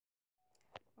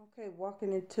Okay,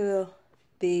 walking into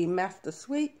the master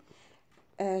suite.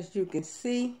 As you can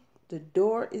see, the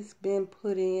door is being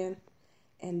put in,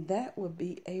 and that would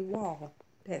be a wall,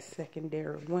 that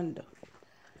secondary window.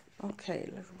 Okay,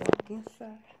 let's walk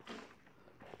inside.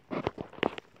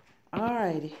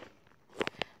 Alrighty,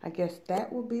 I guess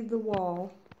that will be the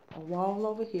wall, a wall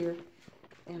over here,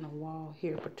 and a wall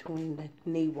here between the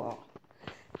knee wall.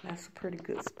 That's a pretty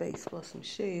good space for some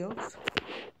shelves.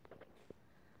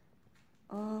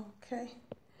 Okay,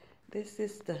 this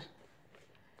is the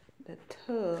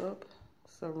tub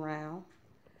surround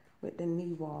with the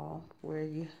knee wall where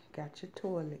you got your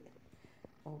toilet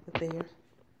over there.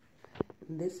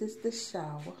 And this is the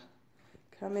shower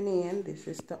coming in. This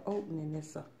is the opening.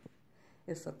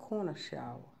 It's a corner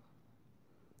shower.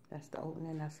 That's the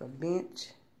opening. That's a bench.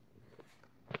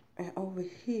 And over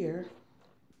here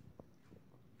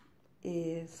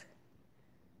is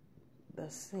the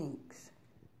sinks.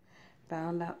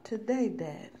 Found out today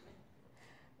that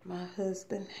my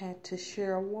husband had to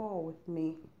share a wall with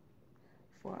me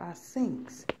for our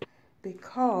sinks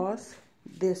because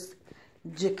this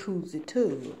jacuzzi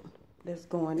tub that's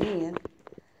going in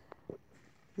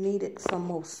needed some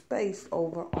more space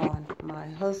over on my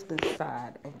husband's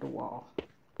side of the wall.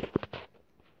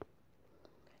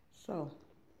 So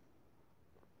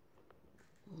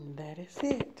that is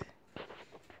it.